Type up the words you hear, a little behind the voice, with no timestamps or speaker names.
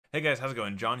Hey guys, how's it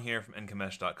going? John here from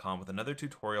nkamesh.com with another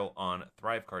tutorial on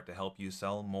Thrivecart to help you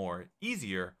sell more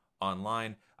easier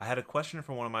online. I had a question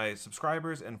from one of my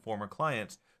subscribers and former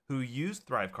clients who used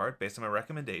Thrivecart based on my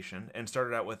recommendation and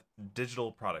started out with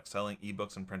digital products, selling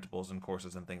ebooks and printables and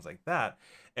courses and things like that.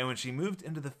 And when she moved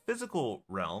into the physical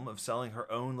realm of selling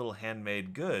her own little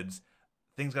handmade goods,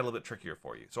 things got a little bit trickier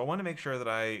for you. So I want to make sure that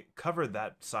I covered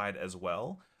that side as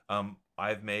well.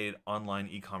 I've made online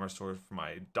e-commerce stores for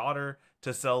my daughter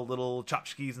to sell little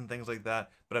tchotchkes and things like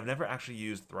that, but I've never actually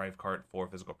used Thrivecart for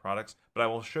physical products. But I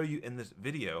will show you in this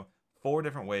video 4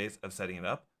 different ways of setting it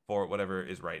up for whatever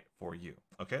is right for you.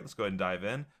 Okay, let's go ahead and dive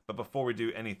in. But before we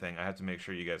do anything, I have to make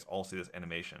sure you guys all see this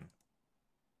animation.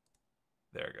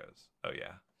 There it goes. Oh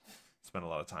yeah, spent a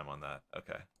lot of time on that.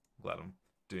 Okay, glad I'm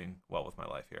doing well with my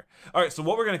life here. All right, so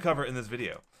what we're going to cover in this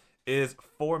video is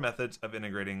 4 methods of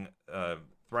integrating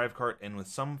Thrivecart in with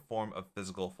some form of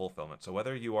physical fulfillment. So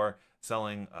whether you are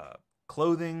selling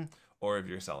clothing, or if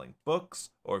you're selling books,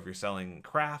 or if you're selling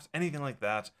crafts, anything like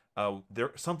that,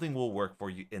 something will work for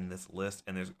you in this list,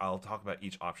 and I'll talk about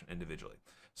each option individually.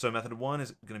 So method 1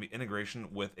 is going to be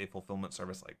integration with a fulfillment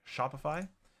service like Shopify.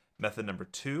 Method number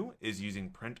 2 is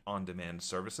using print-on-demand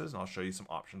services, and I'll show you some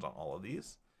options on all of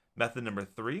these. Method number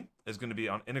 3 is going to be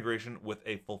on integration with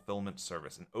a fulfillment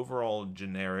service, an overall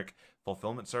generic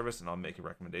fulfillment service, and I'll make a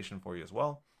recommendation for you as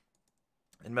well.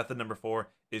 And method number 4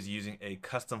 is using a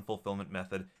custom fulfillment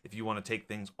method. If you want to take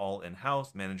things all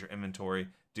in-house, manage your inventory,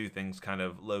 do things kind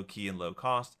of low-key and low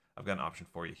cost, I've got an option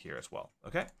for you here as well.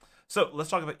 Okay, so let's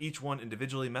talk about each one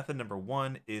individually. Method number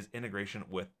 1 is integration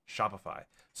with Shopify.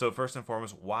 So first and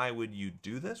foremost, why would you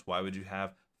do this? Why would you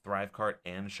have Thrivecart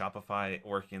and Shopify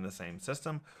working in the same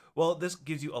system? Well, this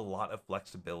gives you a lot of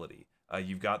flexibility.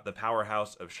 You've got the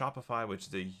powerhouse of Shopify, which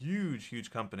is a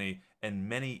huge company, and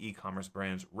many e-commerce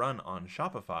brands run on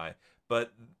Shopify,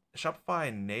 but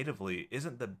Shopify natively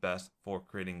isn't the best for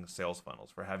creating sales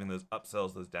funnels, for having those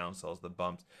upsells, those downsells, the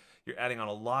bumps. You're adding on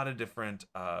a lot of different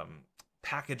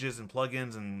packages and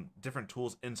plugins and different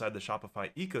tools inside the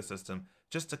Shopify ecosystem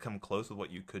just to come close with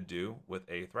what you could do with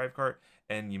a Thrivecart,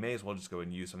 and you may as well just go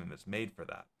and use something that's made for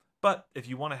that. But if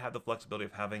you want to have the flexibility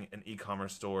of having an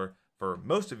e-commerce store for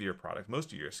most of your products,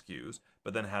 most of your SKUs,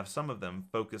 but then have some of them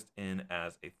focused in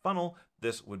as a funnel,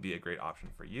 this would be a great option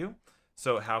for you.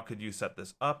 So how could you set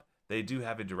this up? They do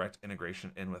have a direct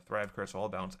integration in with Thrivecart, so I'll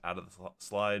bounce out of the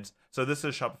slides. So this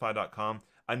is Shopify.com.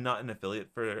 I'm not an affiliate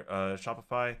for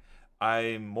Shopify.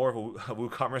 I'm more of a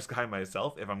WooCommerce guy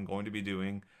myself. If I'm going to be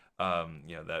doing,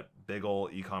 that big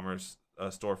old e-commerce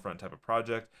storefront type of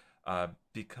project,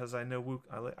 because I know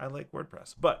I like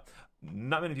WordPress, but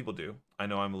not many people do. I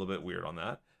know I'm a little bit weird on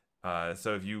that.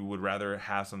 So if you would rather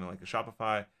have something like a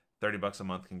Shopify, $30 a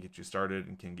month can get you started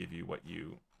and can give you what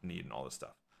you need and all this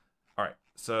stuff. All right,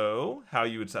 so how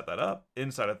you would set that up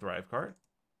inside of Thrivecart,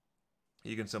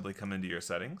 you can simply come into your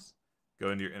settings, go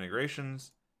into your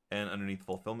integrations, and underneath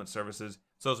fulfillment services.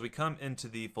 So as we come into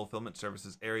the fulfillment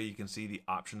services area, you can see the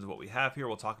options of what we have here.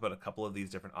 We'll talk about a couple of these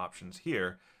different options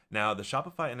here. Now, the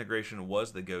Shopify integration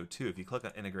was the go-to. If you click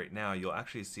on integrate now, you'll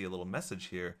actually see a little message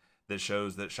here that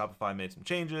shows that Shopify made some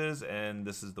changes, and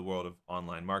this is the world of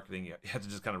online marketing. You have to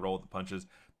just kind of roll with the punches.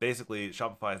 Basically,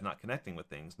 Shopify is not connecting with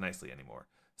things nicely anymore.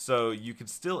 So you can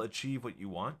still achieve what you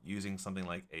want using something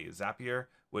like a Zapier,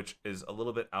 which is a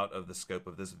little bit out of the scope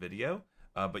of this video.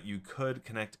 But you could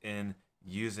connect in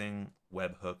using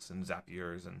webhooks and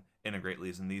Zapiers and integrate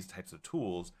leads and these types of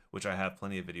tools, which I have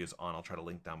plenty of videos on. I'll try to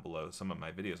link down below some of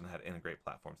my videos on how to integrate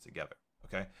platforms together.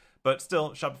 Okay, but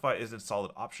still, Shopify is a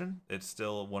solid option. It's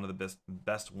still one of the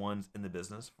best ones in the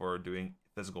business for doing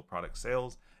physical product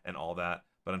sales and all that.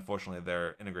 But unfortunately,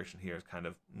 their integration here is kind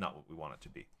of not what we want it to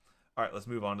be. All right, let's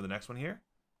move on to the next one here.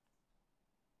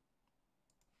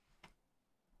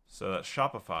 So that's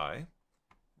Shopify.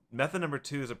 Method number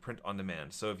 2 is a print on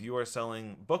demand. So if you are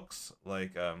selling books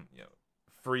like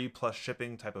free plus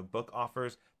shipping type of book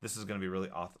offers, this is going to be a really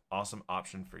awesome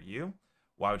option for you.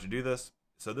 Why would you do this?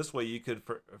 So this way you could,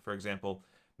 for example,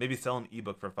 maybe sell an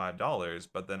ebook for $5,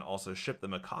 but then also ship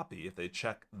them a copy if they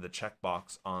check the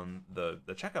checkbox on the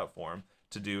checkout form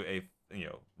to do a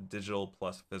digital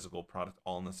plus physical product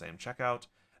all in the same checkout.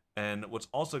 And what's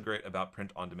also great about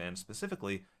print on demand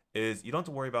specifically is you don't have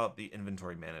to worry about the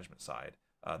inventory management side.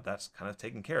 That's kind of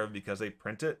taken care of because they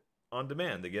print it on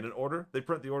demand. They get an order, they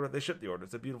print the order, they ship the order.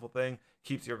 It's a beautiful thing,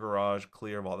 keeps your garage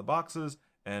clear of all the boxes,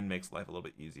 and makes life a little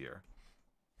bit easier.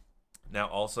 Now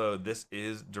also, this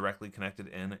is directly connected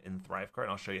in Thrivecart,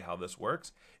 and I'll show you how this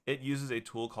works. It uses a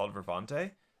tool called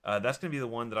Vervante. That's going to be the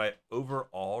one that I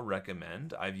overall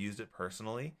recommend. I've used it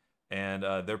personally, and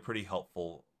they're pretty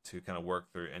helpful to kind of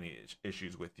work through any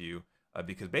issues with you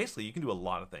because basically you can do a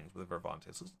lot of things with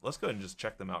Vervante. So let's go ahead and just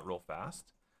check them out real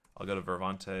fast. I'll go to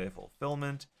Vervante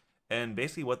Fulfillment, and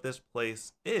basically what this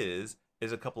place is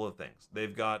a couple of things.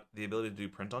 They've got the ability to do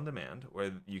print on demand,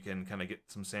 where you can kind of get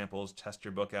some samples, test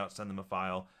your book out, send them a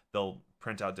file. They'll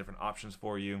print out different options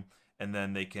for you. And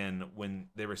then they can, when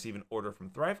they receive an order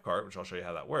from Thrivecart, which I'll show you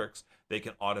how that works, they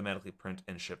can automatically print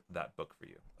and ship that book for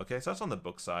you. Okay, so that's on the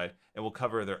book side, and we'll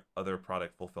cover their other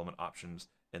product fulfillment options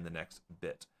in the next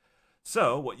bit.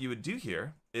 So what you would do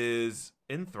here is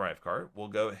in Thrivecart, we'll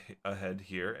go ahead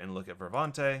here and look at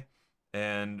Vervante.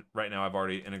 And right now I've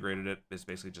already integrated it. It's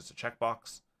basically just a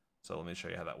checkbox. So let me show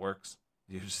you how that works.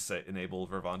 You just say enable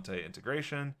Vervante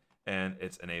integration, and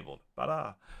it's enabled.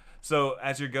 Ta-da! So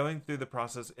as you're going through the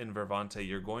process in Vervante,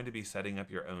 you're going to be setting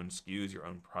up your own SKUs, your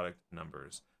own product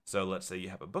numbers. So let's say you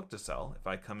have a book to sell. If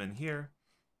I come in here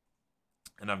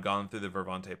and I've gone through the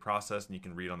Vervante process, and you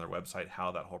can read on their website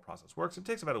how that whole process works. It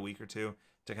takes about a week or two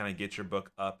to kind of get your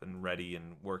book up and ready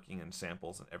and working and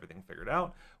samples and everything figured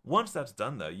out. Once that's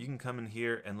done though, you can come in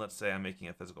here and let's say I'm making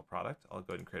a physical product. I'll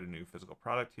go ahead and create a new physical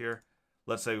product here.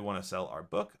 Let's say we want to sell our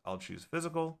book. I'll choose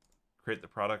physical, create the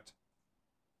product,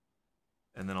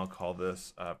 and then I'll call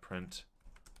this print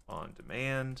on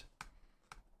demand.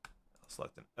 I'll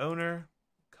select an owner,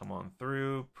 come on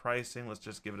through, pricing. Let's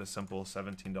just give it a simple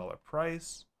 $17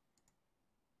 price.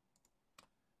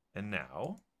 And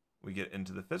now we get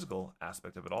into the physical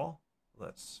aspect of it all.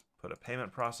 Let's put a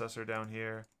payment processor down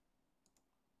here.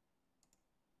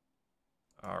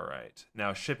 All right,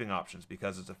 now shipping options.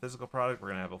 Because it's a physical product, we're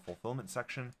gonna have a fulfillment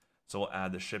section. So we'll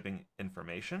add the shipping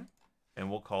information, and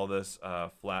we'll call this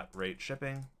flat rate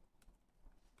shipping.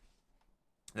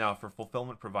 Now for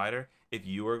fulfillment provider, if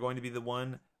you are going to be the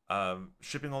one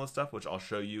shipping all this stuff, which I'll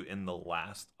show you in the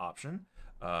last option,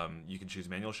 you can choose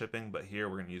manual shipping, but here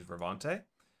we're gonna use Vervante.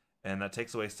 And that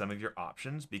takes away some of your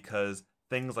options because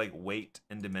things like weight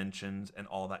and dimensions and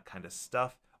all that kind of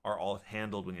stuff are all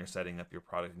handled when you're setting up your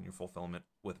product and your fulfillment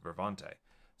with Vervante.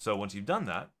 So once you've done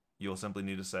that, you'll simply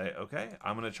need to say, okay,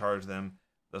 I'm going to charge them,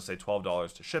 let's say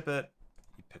 $12 to ship it.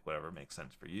 You pick whatever makes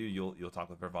sense for you. You'll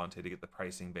talk with Vervante to get the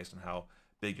pricing based on how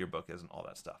big your book is and all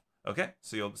that stuff. Okay,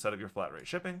 so you'll set up your flat rate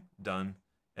shipping, done,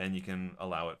 and you can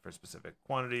allow it for specific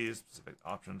quantities, specific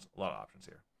options, a lot of options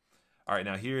here. All right,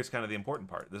 now here's kind of the important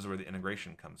part. This is where the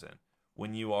integration comes in.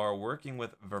 When you are working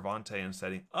with Vervante and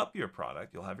setting up your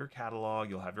product, you'll have your catalog,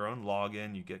 you'll have your own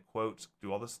login, you get quotes,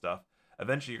 do all this stuff.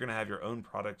 Eventually, you're going to have your own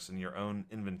products and your own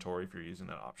inventory if you're using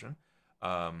that option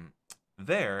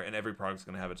there, and every product's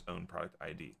going to have its own product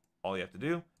ID. All you have to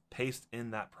do, paste in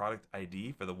that product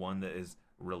ID for the one that is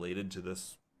related to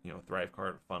this,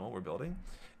 Thrivecart funnel we're building,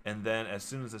 and then as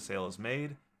soon as the sale is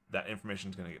made, that information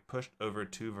is going to get pushed over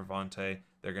to Vervante.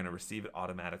 They're going to receive it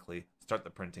automatically, start the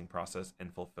printing process,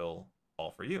 and fulfill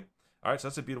all for you. All right, so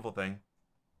that's a beautiful thing.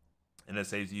 And it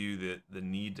saves you the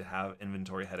need to have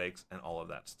inventory headaches and all of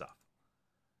that stuff.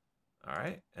 All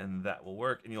right, and that will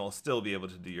work. And you'll still be able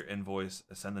to do your invoice,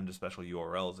 send them to special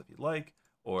URLs if you'd like,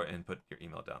 or put your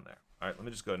email down there. All right, let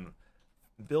me just go ahead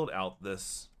and build out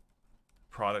this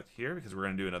product here because we're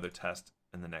going to do another test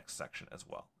in the next section as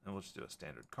well. And we'll just do a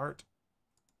standard cart.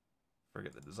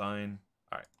 Forget the design.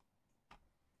 All right.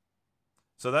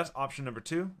 So that's option number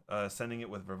 2, sending it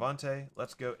with Vervante.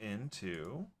 Let's go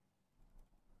into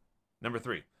number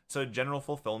 3. So general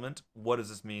fulfillment, what does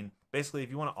this mean? Basically, if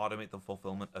you want to automate the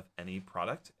fulfillment of any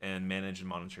product and manage and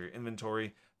monitor your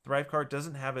inventory, Thrivecart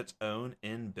doesn't have its own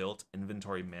inbuilt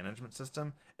inventory management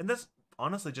system. And that's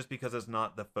honestly just because it's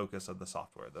not the focus of the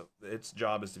software. Its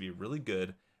job is to be really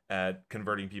good at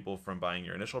converting people from buying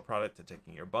your initial product to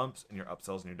taking your bumps and your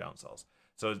upsells and your downsells.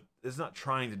 So it's not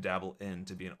trying to dabble in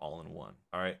to be an all-in-one,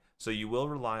 all right? So you will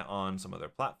rely on some other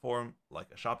platform like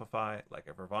a Shopify, like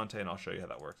a Vervante, and I'll show you how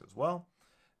that works as well.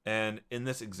 And in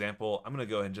this example, I'm gonna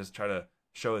go ahead and just try to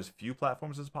show as few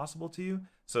platforms as possible to you.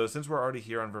 So since we're already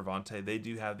here on Vervante, they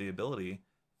do have the ability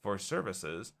for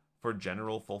services for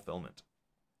general fulfillment.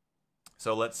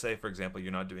 So let's say, for example,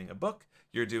 you're not doing a book,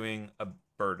 you're doing a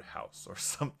birdhouse or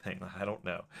something, I don't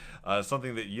know.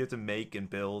 Something that you have to make and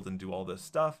build and do all this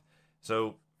stuff.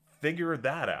 So figure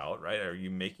that out, right? Are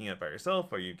you making it by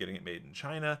yourself? Are you getting it made in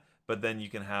China? But then you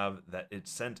can have that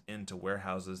it's sent into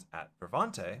warehouses at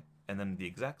Vervante, and then the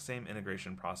exact same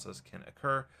integration process can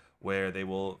occur where they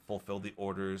will fulfill the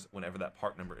orders whenever that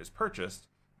part number is purchased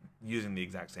using the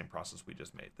exact same process we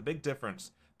just made. The big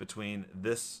difference between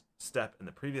this step and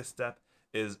the previous step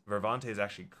is Vervante is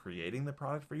actually creating the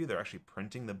product for you. They're actually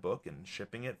printing the book and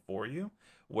shipping it for you.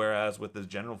 Whereas with this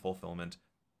general fulfillment,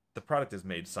 the product is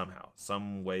made somehow,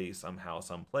 some way, somehow,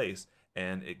 someplace,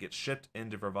 and it gets shipped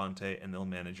into Vervante, and they'll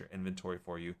manage your inventory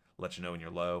for you, let you know when you're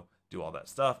low, do all that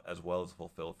stuff, as well as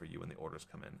fulfill for you when the orders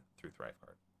come in through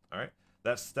Thrivecart. All right,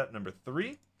 that's step number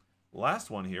 3.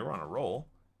 Last one here, we're on a roll,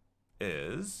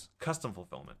 is custom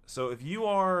fulfillment. So if you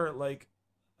are like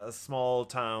a small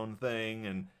town thing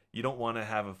and you don't want to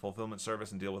have a fulfillment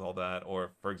service and deal with all that,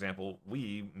 or for example,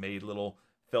 we made little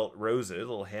felt roses,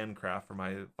 little handcraft for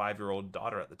my 5-year-old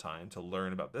daughter at the time to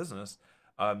learn about business.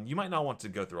 You might not want to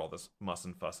go through all this muss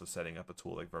and fuss of setting up a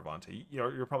tool like Vervante.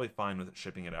 You're probably fine with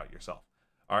shipping it out yourself.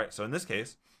 All right, so in this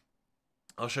case,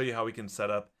 I'll show you how we can set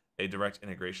up a direct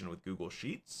integration with Google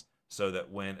Sheets so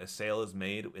that when a sale is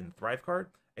made in Thrivecart,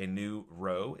 a new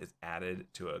row is added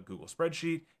to a Google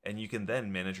spreadsheet, and you can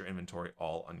then manage your inventory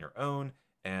all on your own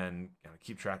and kind of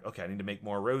keep track. Okay, I need to make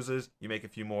more roses. You make a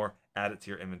few more, add it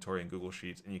to your inventory in Google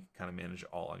Sheets, and you can kind of manage it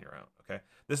all on your own. Okay,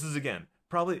 this is, again,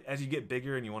 probably as you get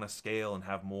bigger and you want to scale and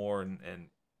have more and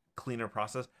cleaner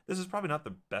process, this is probably not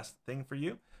the best thing for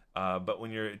you. But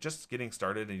when you're just getting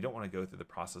started and you don't want to go through the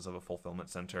process of a fulfillment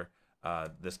center,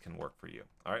 this can work for you.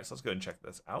 All right, so let's go ahead and check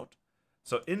this out.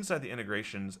 So inside the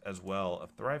integrations as well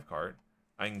of Thrivecart,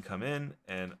 I can come in,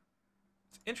 and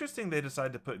it's interesting they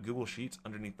decided to put Google Sheets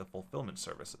underneath the fulfillment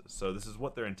services. So this is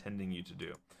what they're intending you to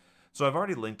do. So I've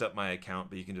already linked up my account,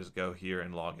 but you can just go here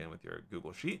and log in with your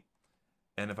Google Sheet.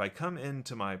 And if I come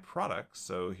into my products,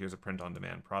 so here's a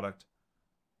print-on-demand product,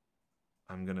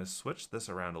 I'm going to switch this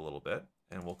around a little bit,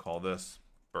 and we'll call this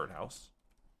birdhouses.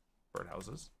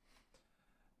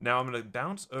 Now I'm going to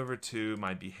bounce over to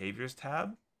my behaviors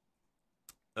tab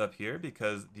up here,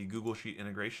 because the Google Sheet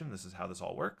integration, this is how this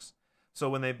all works. So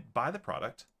when they buy the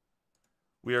product,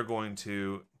 we are going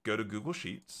to go to Google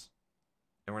Sheets,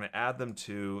 and we're going to add them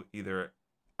to either,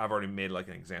 I've already made like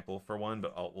an example for one,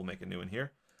 but we'll make a new one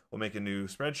here. We'll make a new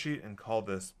spreadsheet and call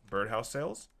this birdhouse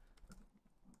sales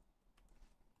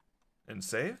and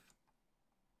save.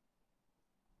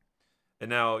 And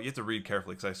now you have to read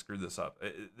carefully because I screwed this up.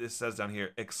 This says down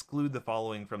here, exclude the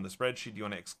following from the spreadsheet. Do you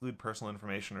want to exclude personal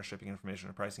information or shipping information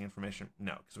or pricing information?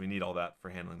 No, because we need all that for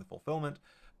handling the fulfillment,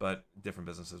 but different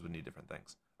businesses would need different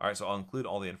things. All right, so I'll include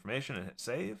all the information and hit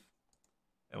save,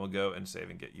 and we'll go and save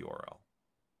and get URL.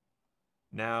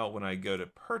 Now, when I go to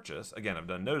purchase, again, I've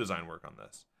done no design work on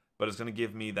this, but it's going to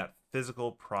give me that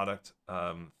physical product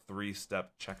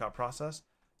 3-step checkout process.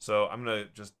 So I'm going to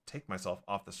just take myself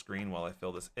off the screen while I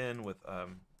fill this in with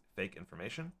fake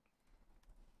information.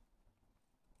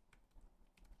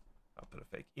 I'll put a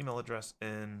fake email address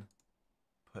in,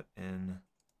 put in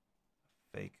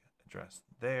a fake address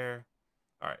there.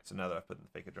 All right, so now that I've put in the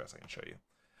fake address, I can show you.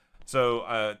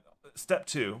 So step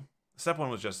 1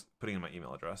 was just putting in my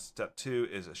email address. Step 2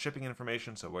 is a shipping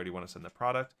information. So where do you want to send the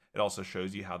product? It also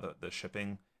shows you how the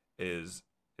shipping is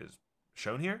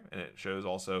shown here. And it shows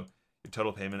also your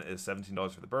total payment is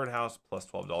 $17 for the birdhouse plus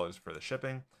 $12 for the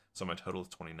shipping. So my total is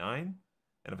 $29.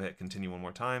 And if I hit continue one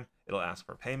more time, it'll ask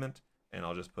for payment. And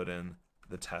I'll just put in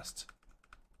the test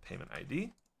payment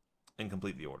ID and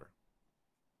complete the order.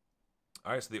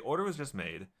 All right, so the order was just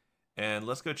made. And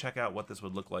let's go check out what this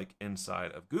would look like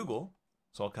inside of Google.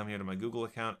 So I'll come here to my Google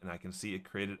account, and I can see it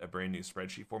created a brand new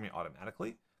spreadsheet for me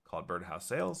automatically called Birdhouse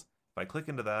Sales. If I click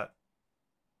into that,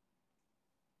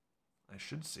 I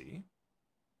should see.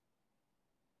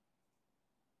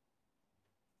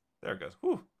 There it goes.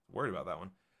 Whew, worried about that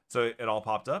one. So it all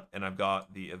popped up, and I've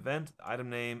got the event, the item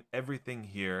name, everything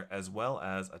here, as well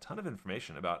as a ton of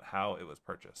information about how it was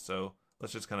purchased. So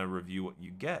let's just kind of review what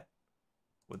you get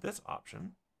with this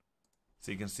option.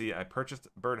 So you can see I purchased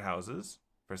birdhouses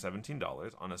for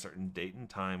 $17 on a certain date and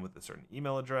time with a certain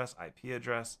email address, IP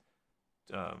address,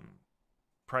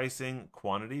 pricing,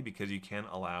 quantity, because you can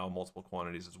allow multiple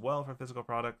quantities as well for physical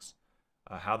products,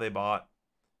 how they bought,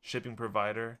 shipping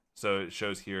provider. So it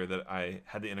shows here that I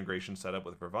had the integration set up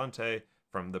with Vervante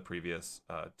from the previous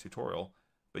tutorial,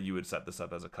 but you would set this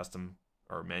up as a custom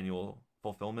or manual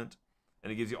fulfillment,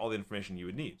 and it gives you all the information you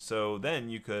would need. So then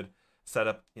you could set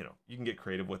up, you can get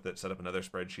creative with it, set up another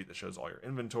spreadsheet that shows all your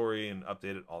inventory and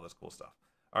update it, all this cool stuff.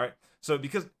 All right, so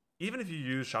because even if you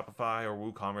use Shopify or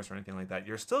WooCommerce or anything like that,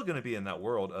 you're still going to be in that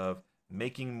world of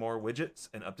making more widgets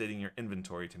and updating your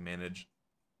inventory to manage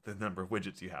the number of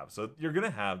widgets you have. So you're going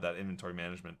to have that inventory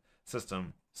management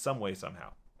system some way,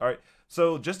 somehow. All right,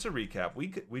 so just to recap,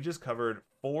 we just covered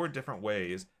 4 different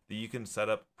ways that you can set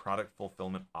up product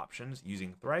fulfillment options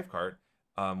using Thrivecart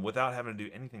without having to do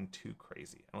anything too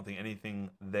crazy. I don't think anything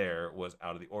there was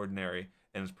out of the ordinary,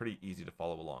 and it's pretty easy to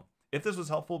follow along. If this was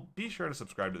helpful, be sure to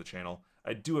subscribe to the channel.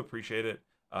 I do appreciate it.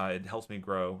 It helps me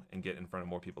grow and get in front of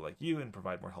more people like you and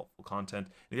provide more helpful content.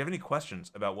 If you have any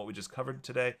questions about what we just covered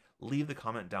today, leave the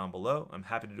comment down below. I'm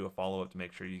happy to do a follow-up to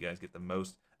make sure you guys get the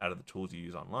most out of the tools you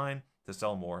use online to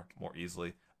sell more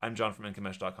easily. I'm John from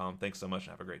enkamesh.com. Thanks so much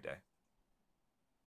and have a great day.